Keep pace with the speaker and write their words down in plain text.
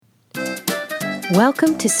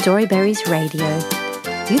Welcome to Storyberries Radio.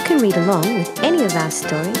 You can read along with any of our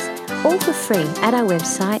stories, all for free at our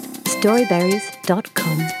website,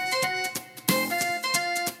 storyberries.com.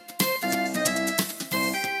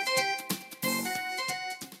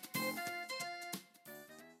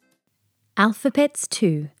 Alphabets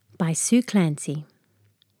 2 by Sue Clancy.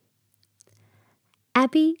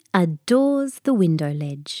 Abby adores the window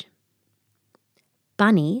ledge.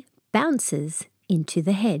 Bunny bounces into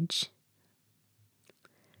the hedge.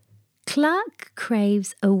 Clark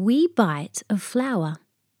craves a wee bite of flour.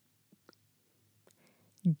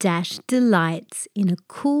 Dash delights in a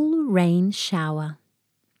cool rain shower.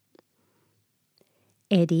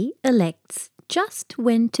 Eddie elects just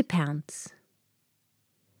when to pounce.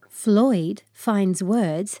 Floyd finds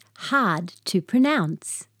words hard to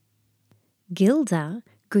pronounce. Gilda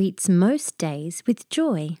greets most days with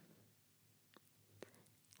joy.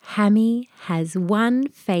 Hammy has one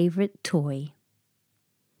favourite toy.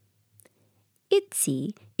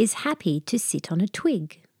 Itzy is happy to sit on a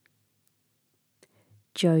twig.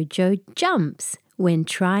 Jojo jumps when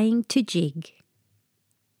trying to jig.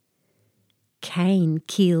 Kane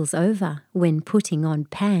keels over when putting on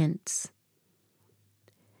pants.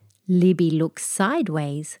 Libby looks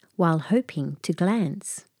sideways while hoping to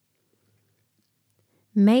glance.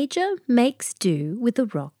 Major makes do with a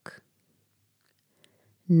rock.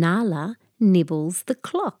 Nala nibbles the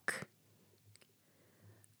clock.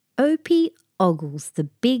 Opie ogles the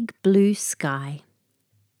big blue sky.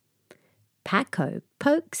 Paco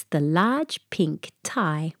pokes the large pink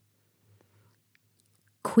tie.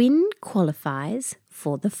 Quinn qualifies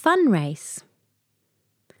for the fun race.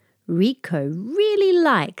 Rico really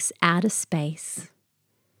likes outer space.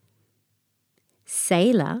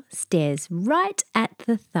 Sailor stares right at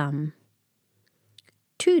the thumb.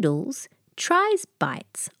 Toodles tries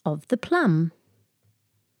bites of the plum.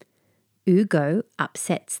 Ugo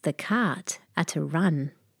upsets the cart at a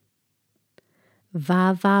run.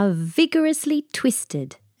 Vava vigorously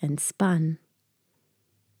twisted and spun.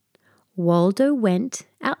 Waldo went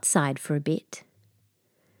outside for a bit.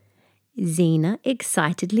 Xena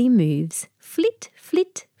excitedly moves, flit,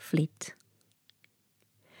 flit, flit.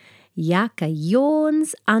 Yaka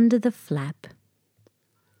yawns under the flap.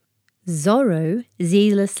 Zorro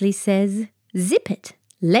zealously says, "Zip it,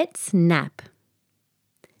 let's nap."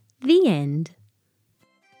 The end.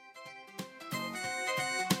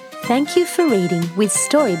 Thank you for reading with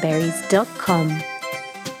Storyberries.com.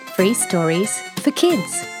 Free stories for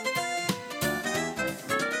kids.